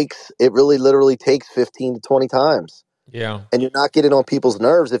it really literally takes 15 to 20 times. Yeah. And you're not getting on people's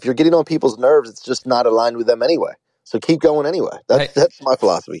nerves. If you're getting on people's nerves, it's just not aligned with them anyway. So keep going anyway. That's my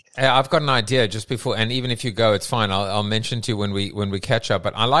philosophy. I've got an idea just before, and even if you go, it's fine. I'll mention to you when we catch up.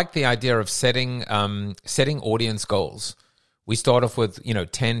 But I like the idea of setting audience goals. We start off with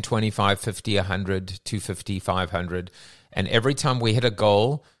 10, 25, 50, 100, 250, 500, and every time we hit a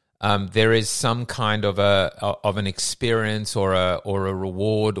goal, there is some kind of an experience or a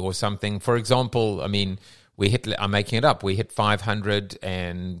reward or something. For example, I mean, I'm making it up. We hit 500,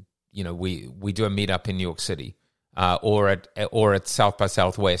 and we do a meetup in New York City, or at South by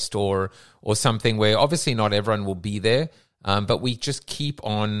Southwest, or something where obviously not everyone will be there, but we just keep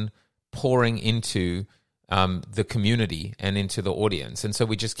on pouring into the community and into the audience. And so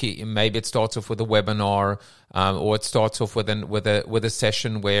we just keep, maybe it starts off with a webinar, or it starts off with a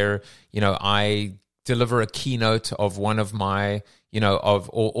session where, I deliver a keynote of one of my,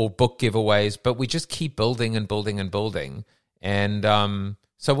 or book giveaways, but we just keep building and building and building. And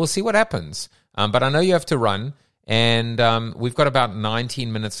so we'll see what happens. But I know you have to run, and we've got about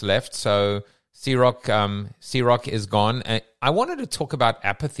 19 minutes left. So C-Rock is gone. I wanted to talk about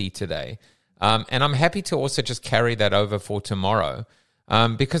apathy today. And I'm happy to also just carry that over for tomorrow,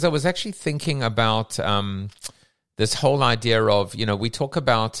 because I was actually thinking about this whole idea of, we talk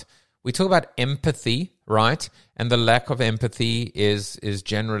about empathy, right? And the lack of empathy is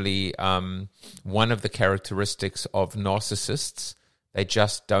generally one of the characteristics of narcissists. They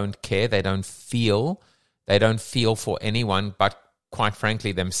just don't care. They don't feel. They don't feel for anyone, but quite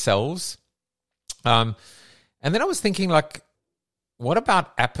frankly, themselves. And then I was thinking, what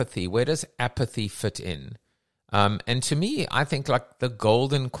about apathy? Where does apathy fit in? And to me, I think the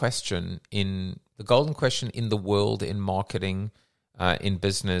golden question in the world, in marketing, in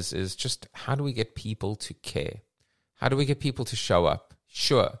business, is just, how do we get people to care? How do we get people to show up?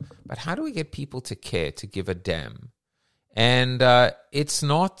 Sure, but how do we get people to care, to give a damn? And it's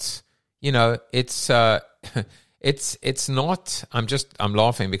not, it's not. I'm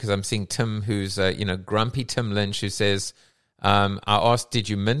laughing because I'm seeing Tim, who's grumpy Tim Lynch, who says, I asked, did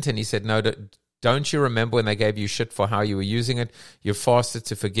you mint? And he said, no, don't you remember when they gave you shit for how you were using it? You're faster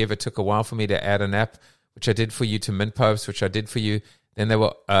to forgive. It took a while for me to add an app, which I did for you, to mint posts, which I did for you. Then there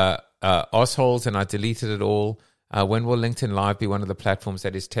were assholes, and I deleted it all. When will LinkedIn Live be one of the platforms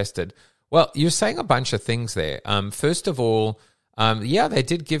that is tested? Well, you're saying a bunch of things there. First of all, they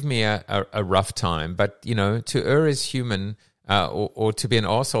did give me a rough time, but, to err is human, or to be an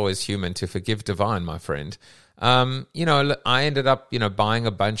asshole is human, to forgive divine, my friend. I ended up, buying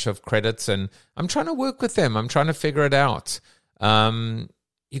a bunch of credits, and I'm trying to work with them. I'm trying to figure it out.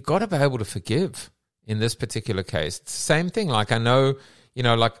 You got to be able to forgive in this particular case. It's the same thing. I know,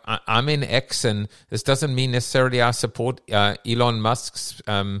 I'm in X, and this doesn't mean necessarily I support Elon Musk's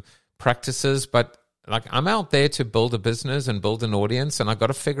practices, but I'm out there to build a business and build an audience, and I got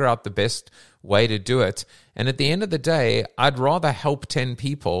to figure out the best way to do it. And at the end of the day, I'd rather help 10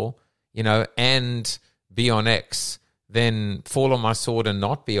 people, and be on X than fall on my sword and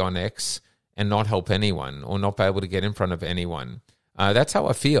not be on X and not help anyone, or not be able to get in front of anyone. That's how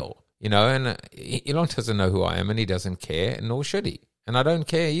I feel, and Elon doesn't know who I am, and he doesn't care, and nor should he. And I don't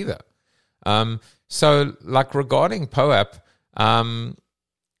care either. So regarding POAP,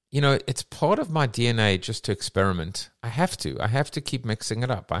 it's part of my DNA just to experiment. I have to keep mixing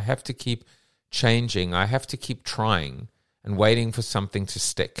it up. I have to keep changing. I have to keep trying and waiting for something to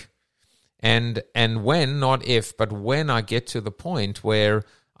stick. And when, not if, but when I get to the point where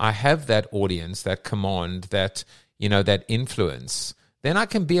I have that audience, that command, that influence, then I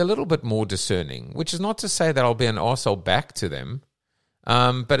can be a little bit more discerning, which is not to say that I'll be an arsehole back to them.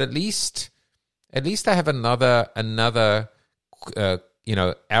 But at least I have another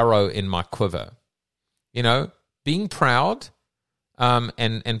arrow in my quiver. Being proud,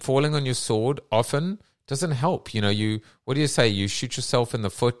 and falling on your sword often doesn't help. What do you say? You shoot yourself in the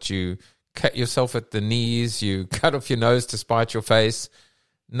foot, you cut yourself at the knees, you cut off your nose to spite your face.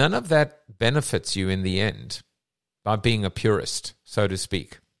 None of that benefits you in the end by being a purist, so to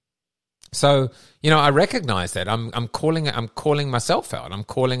speak. So, I recognize that. I'm calling myself out. I'm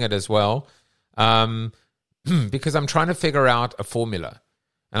calling it as well, because I'm trying to figure out a formula,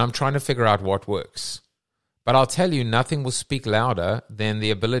 and I'm trying to figure out what works. But I'll tell you, nothing will speak louder than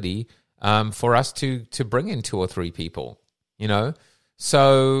the ability for us to bring in 2 or 3 people,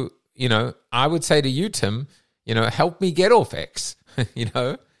 So, I would say to you, Tim, help me get off X,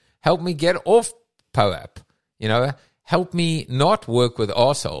 help me get off POAP, help me not work with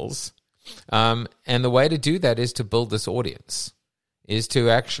arseholes. And the way to do that is to build this audience, is to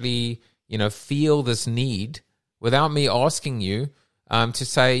actually, feel this need without me asking you to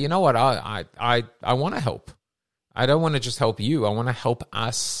say, you know what, I want to help. I don't want to just help you. I want to help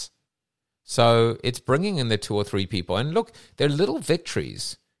us. So it's bringing in the 2 or 3 people. And look, they're little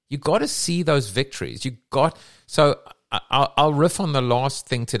victories. You got to see those victories. So I'll riff on the last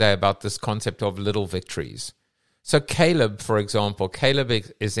thing today about this concept of little victories. So Caleb, for example,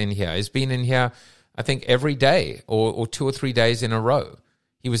 is in here. He's been in here, I think, every day or 2 or 3 days in a row.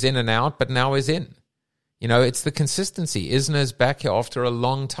 He was in and out, but now he's in. It's the consistency. Isner's back here after a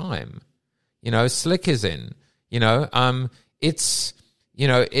long time. Slick is in. It's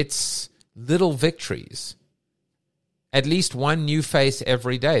little victories. At least one new face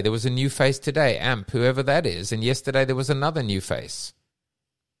every day. There was a new face today, AMP, whoever that is. And yesterday there was another new face.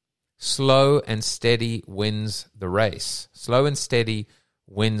 Slow and steady wins the race. Slow and steady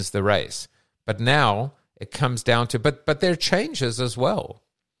wins the race. But now it comes down to, but there are changes as well,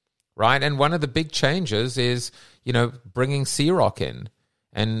 right? And one of the big changes is, bringing C-Rock in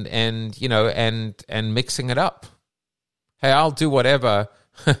and mixing it up. Hey, I'll do whatever.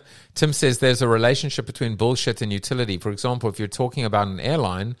 Tim says there's a relationship between bullshit and utility. For example, if you're talking about an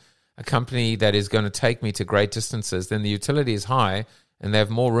airline, a company that is going to take me to great distances, then the utility is high and they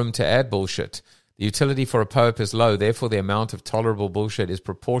have more room to add bullshit. The utility for a POAP is low, therefore the amount of tolerable bullshit is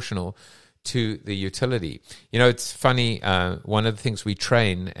proportional to the utility. It's funny, one of the things we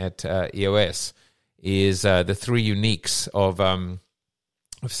train at EOS is the three uniques of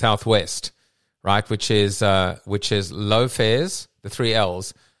Southwest, right? Which is low fares, the three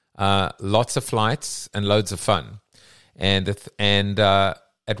L's, lots of flights, and loads of fun. And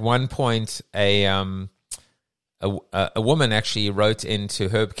at one point, a woman actually wrote into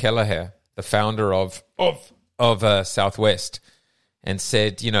Herb Kelleher, the founder of Southwest, and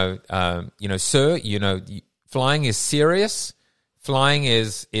said, sir, flying is serious. Flying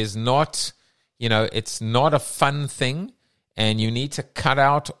is not, it's not a fun thing, and you need to cut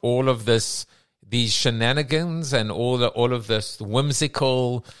out all of these shenanigans and all of this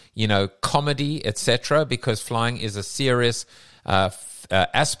whimsical, comedy, etc., because flying is a serious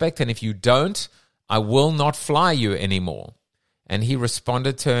aspect, and if you don't, I will not fly you anymore. And he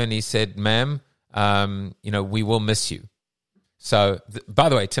responded to her and he said, ma'am, we will miss you. So, by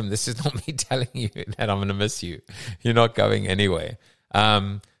the way, Tim, this is not me telling you that I'm going to miss you. You're not going anywhere.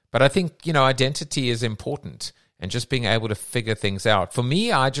 But I think, identity is important and just being able to figure things out. For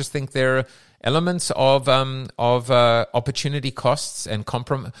me, I just think there are elements of opportunity costs and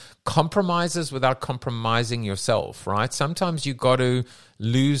compromises without compromising yourself, right? Sometimes you got to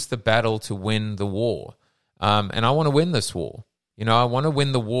lose the battle to win the war. And I want to win this war. I want to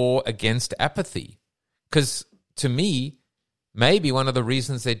win the war against apathy. Because to me, maybe one of the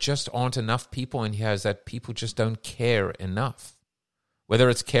reasons there just aren't enough people in here is that people just don't care enough. Whether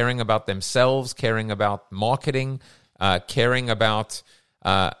it's caring about themselves, caring about marketing, caring about,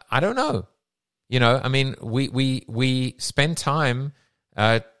 I don't know. We spent time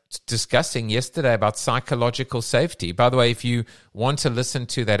discussing yesterday about psychological safety. By the way, if you want to listen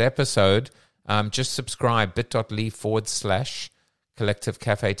to that episode, just subscribe, bit.ly/Collective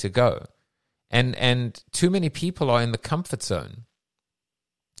Cafe to go. And too many people are in the comfort zone.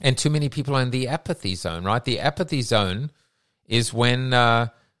 And too many people are in the apathy zone, right? The apathy zone is when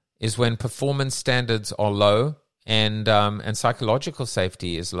performance standards are low and psychological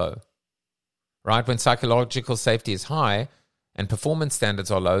safety is low, right? When psychological safety is high and performance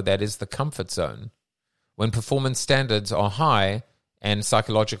standards are low, that is the comfort zone. When performance standards are high and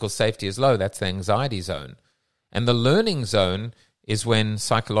psychological safety is low, that's the anxiety zone. And the learning zone is when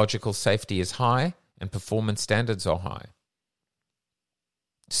psychological safety is high and performance standards are high.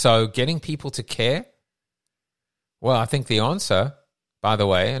 So getting people to care, well, I think the answer, by the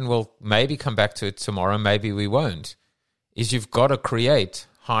way, and we'll maybe come back to it tomorrow, maybe we won't, is you've got to create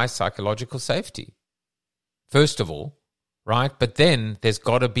high psychological safety, first of all, right? But then there's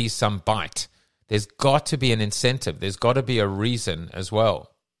got to be some bite. There's got to be an incentive. There's got to be a reason as well.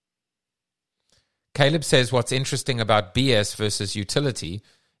 Caleb says what's interesting about BS versus utility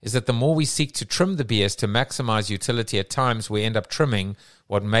is that the more we seek to trim the BS to maximize utility, at times we end up trimming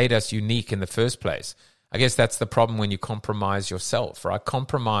what made us unique in the first place. I guess that's the problem when you compromise yourself, right?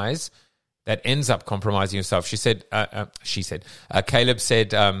 Compromise that ends up compromising yourself. Caleb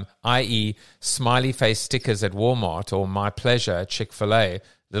said, i.e. smiley face stickers at Walmart or my pleasure at Chick-fil-A.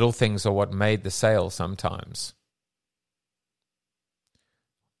 Little things are what made the sale sometimes.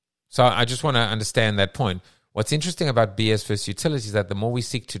 So I just want to understand that point. What's interesting about BS versus utility is that the more we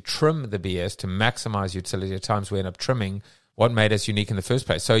seek to trim the BS to maximize utility, at times we end up trimming what made us unique in the first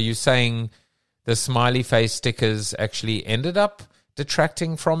place. So you're saying the smiley face stickers actually ended up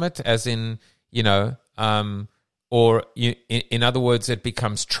detracting from it, as in, in other words, it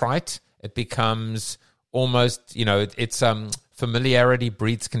becomes trite. It becomes almost, it's familiarity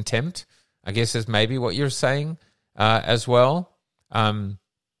breeds contempt, I guess is maybe what you're saying as well.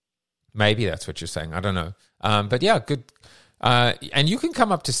 Maybe that's what you're saying. I don't know. But yeah, good. And you can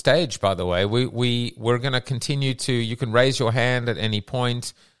come up to stage, by the way. We're going to continue to, you can raise your hand at any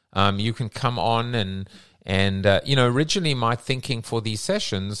point. You can come on And, originally my thinking for these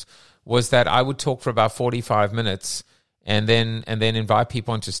sessions was that I would talk for about 45 minutes and then invite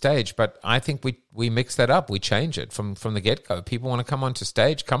people onto stage. But I think we mix that up. We change it from the get-go. People want to come onto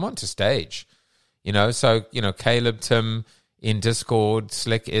stage, come onto stage. So, Caleb, Tim in Discord,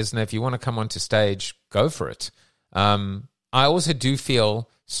 Slick, Isna, if you want to come onto stage, go for it. I also do feel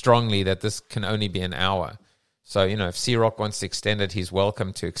strongly that this can only be an hour. So, if C-Rock wants to extend it, he's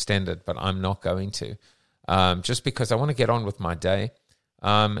welcome to extend it, but I'm not going to. Just because I want to get on with my day.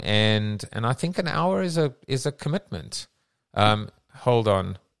 And I think an hour is a commitment. Hold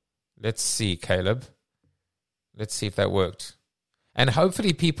on. Let's see, Caleb. Let's see if that worked. And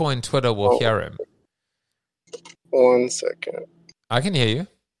hopefully people in Twitter will hear him. 1 second. I can hear you.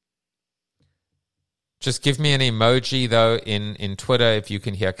 Just give me an emoji, though, in Twitter if you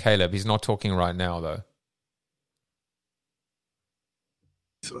can hear Caleb. He's not talking right now, though.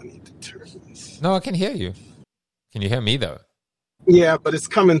 So I need to turn this. No, I can hear you. Can you hear me, though? Yeah, but it's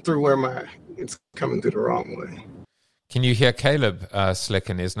coming through it's coming through the wrong way. Can you hear Caleb, Slick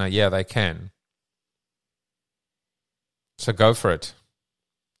and Isna? Yeah, they can. So go for it.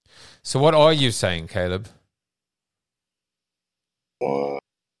 So what are you saying, Caleb?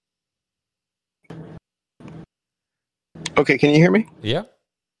 Okay, can you hear me? Yeah.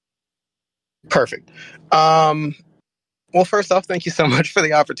 Perfect. Well, first off, thank you so much for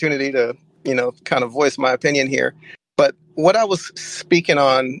the opportunity to, kind of voice my opinion here. But what I was speaking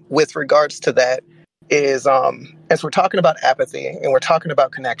on with regards to that is, as we're talking about apathy and we're talking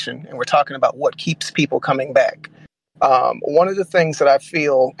about connection and we're talking about what keeps people coming back, one of the things that I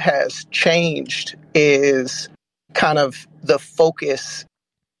feel has changed is kind of the focus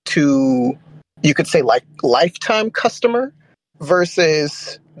to, you could say, like lifetime customer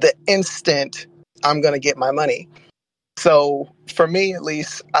versus the instant I'm going to get my money. So for me, at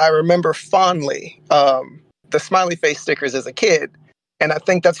least, I remember fondly the smiley face stickers as a kid. And I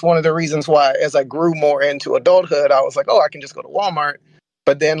think that's one of the reasons why, as I grew more into adulthood, I was like, I can just go to Walmart.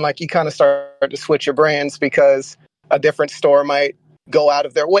 But then, you kind of start to switch your brands because a different store might go out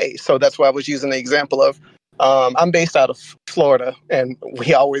of their way. So that's why I was using the example of, I'm based out of Florida, and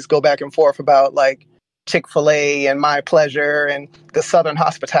we always go back and forth about Chick-fil-A and My Pleasure and the Southern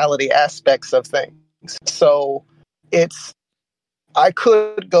hospitality aspects of things. So I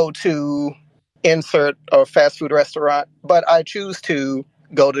could go to insert a fast food restaurant, but I choose to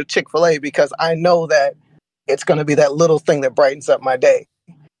go to Chick-fil-A because I know that it's going to be that little thing that brightens up my day.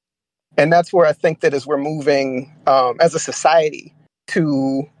 And that's where I think that as we're moving as a society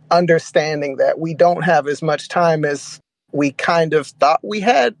to understanding that we don't have as much time as we kind of thought we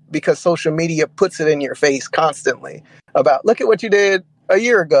had, because social media puts it in your face constantly about, look at what you did a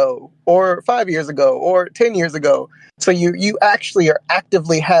year ago or 5 years ago or 10 years ago. So you actually are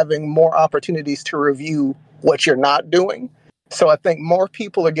actively having more opportunities to review what you're not doing. So I think more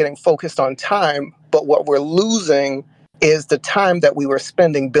people are getting focused on time, but what we're losing is the time that we were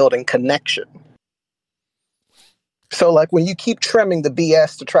spending building connection. So when you keep trimming the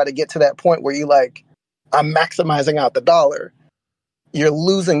BS to try to get to that point where I'm maximizing out the dollar, you're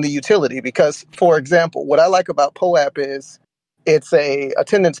losing the utility. Because, for example, what I like about POAP is it's a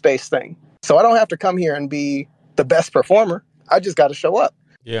attendance-based thing. So I don't have to come here and be the best performer. I just got to show up.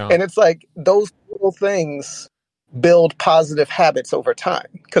 Yeah. And it's those little things build positive habits over time,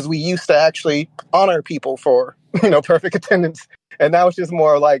 because we used to actually honor people for, perfect attendance. And now it's just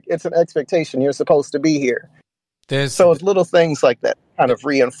more it's an expectation. You're supposed to be here. So it's little things like that kind of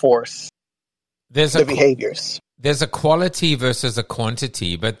reinforce the behaviors. There's a quality versus a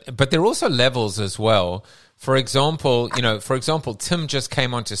quantity, but there are also levels as well. For example, Tim just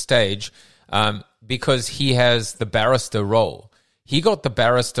came onto stage because he has the barrister role. He got the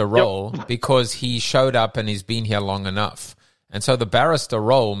barrister role because he showed up and he's been here long enough. And so the barrister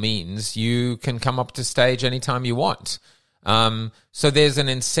role means you can come up to stage anytime you want. So there's an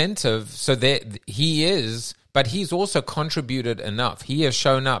incentive. So he is, but he's also contributed enough. He has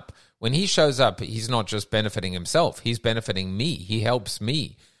shown up. When he shows up, he's not just benefiting himself. He's benefiting me. He helps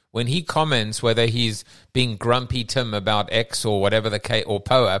me. When he comments, whether he's being grumpy Tim about X or whatever or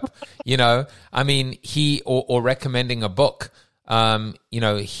POAP, or recommending a book,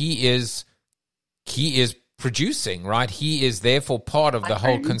 he is producing, right? He is therefore part of the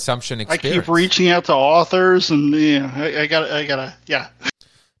whole consumption experience. I keep reaching out to authors, and I gotta.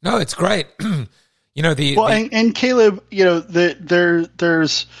 No, it's great. And Caleb,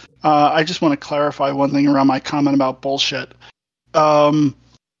 there's. I just want to clarify one thing around my comment about bullshit.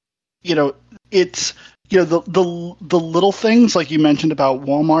 It's the little things like you mentioned about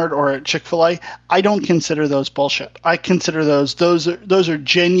Walmart or at Chick-fil-A, I don't consider those bullshit. I consider those are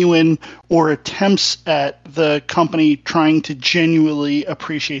genuine or attempts at the company trying to genuinely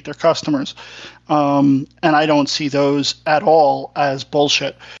appreciate their customers. And I don't see those at all as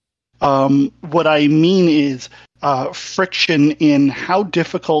bullshit. What I mean is friction in how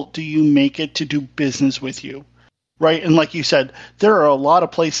difficult do you make it to do business with you, right? And like you said, there are a lot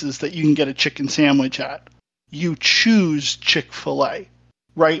of places that you can get a chicken sandwich at. You choose Chick-fil-A,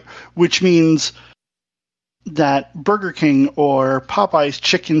 right? Which means that Burger King or Popeye's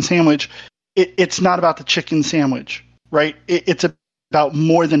chicken sandwich, it's not about the chicken sandwich, right? It's about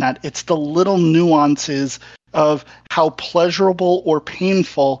more than that. It's the little nuances of how pleasurable or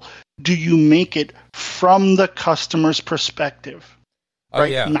painful do you make it from the customer's perspective, right? Oh,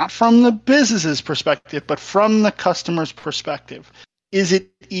 yeah. Not from the business's perspective, but from the customer's perspective. Is it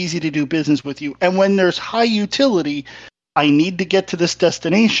easy to do business with you? And when there's high utility, I need to get to this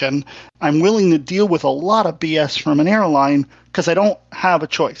destination, I'm willing to deal with a lot of BS from an airline because I don't have a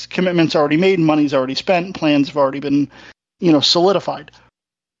choice. Commitment's already made, money's already spent, plans have already been, solidified.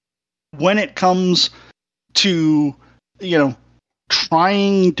 When it comes to,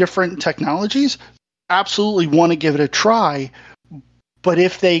 trying different technologies, absolutely want to give it a try. But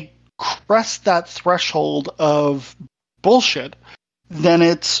if they crest that threshold of bullshit,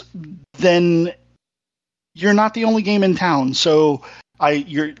 then you're not the only game in town. So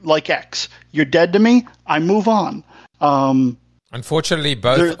you're like X. You're dead to me. I move on. Unfortunately,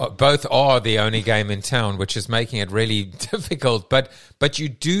 both are the only game in town, which is making it really difficult. But you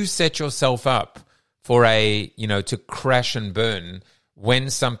do set yourself up for to crash and burn when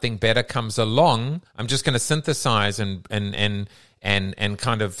something better comes along. I'm just going to synthesize and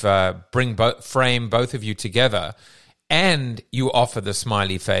kind of frame both of you together, and you offer the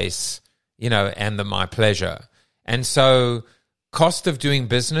smiley face, and the my pleasure. And so, cost of doing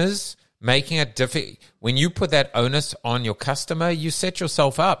business, making it difficult. When you put that onus on your customer, you set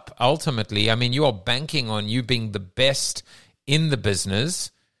yourself up. Ultimately, I mean, you are banking on you being the best in the business,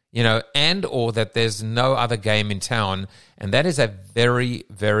 and or that there's no other game in town. And that is a very,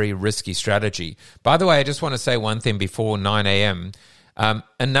 very risky strategy. By the way, I just want to say one thing before 9 a.m.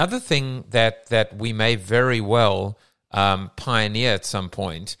 Another thing that we may very well pioneer at some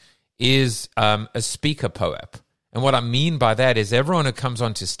point is a speaker POAP. And what I mean by that is everyone who comes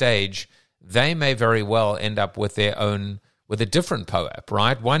onto stage, they may very well end up with a different POAP,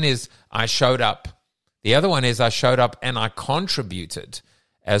 right? One is I showed up. The other one is I showed up and I contributed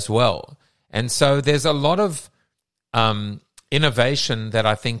as well. And so there's a lot of innovation that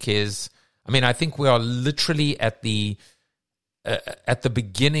I think I think we are literally at the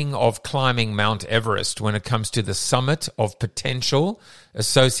beginning of climbing Mount Everest when it comes to the summit of potential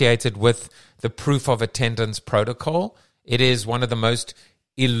associated with the proof of attendance protocol. It is one of the most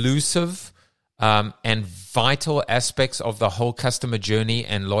elusive and vital aspects of the whole customer journey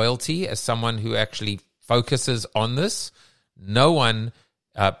and loyalty. As someone who actually focuses on this, no one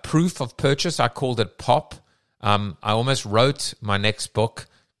proof of purchase, I called it POP. I almost wrote my next book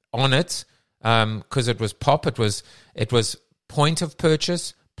on it because it was POP. It was point of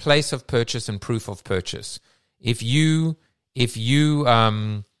purchase, place of purchase, and proof of purchase. If you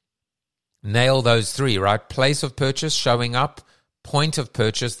nail those three, right? Place of purchase, showing up, point of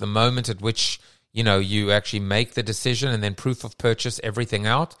purchase, the moment at which you actually make the decision, and then proof of purchase, everything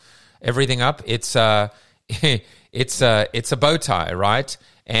up. It's it's a bow tie, right?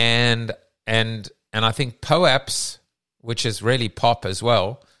 And I think POAPs, which is really POP as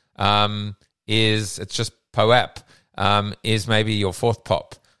well, it's just POAP. Is maybe your fourth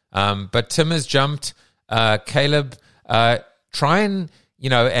pop. But Tim has jumped. Caleb, try and,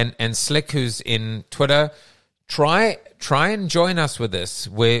 and Slick, who's in Twitter, try and join us with this,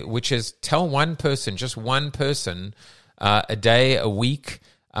 which is tell one person, just one person, a day, a week,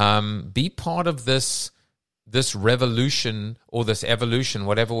 be part of this revolution or this evolution,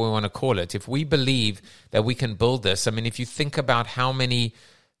 whatever we want to call it. If we believe that we can build this, I mean, if you think about how many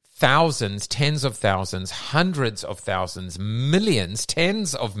thousands, tens of thousands, hundreds of thousands, millions,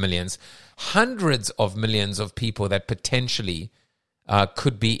 tens of millions, hundreds of millions of people that potentially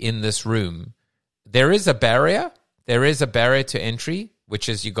could be in this room. There is a barrier. There is a barrier to entry, which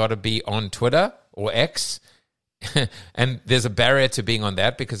is you got to be on Twitter or X. And there's a barrier to being on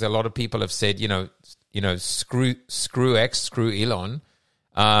that because a lot of people have said, screw X, screw Elon.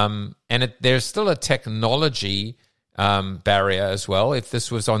 And there's still a technology barrier as well. If this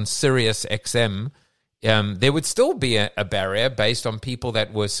was on Sirius XM there would still be a barrier based on people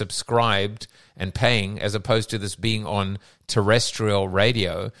that were subscribed and paying, as opposed to this being on terrestrial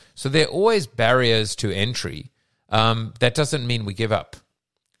radio. So there are always barriers to entry. That doesn't mean we give up.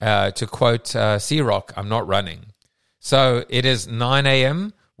 To quote C-Rock, I'm not running. So it is 9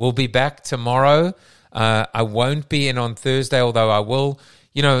 a.m. We'll be back tomorrow. I won't be in on Thursday, although I will.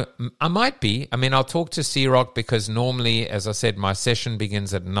 I might be. I mean, I'll talk to C-Rock because normally, as I said, my session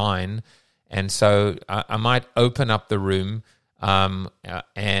begins at 9. And so I might open up the room.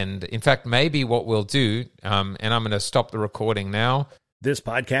 And in fact, maybe what we'll do, and I'm going to stop the recording now. This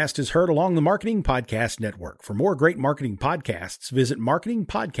podcast is heard along the Marketing Podcast Network. For more great marketing podcasts, visit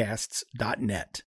marketingpodcasts.net.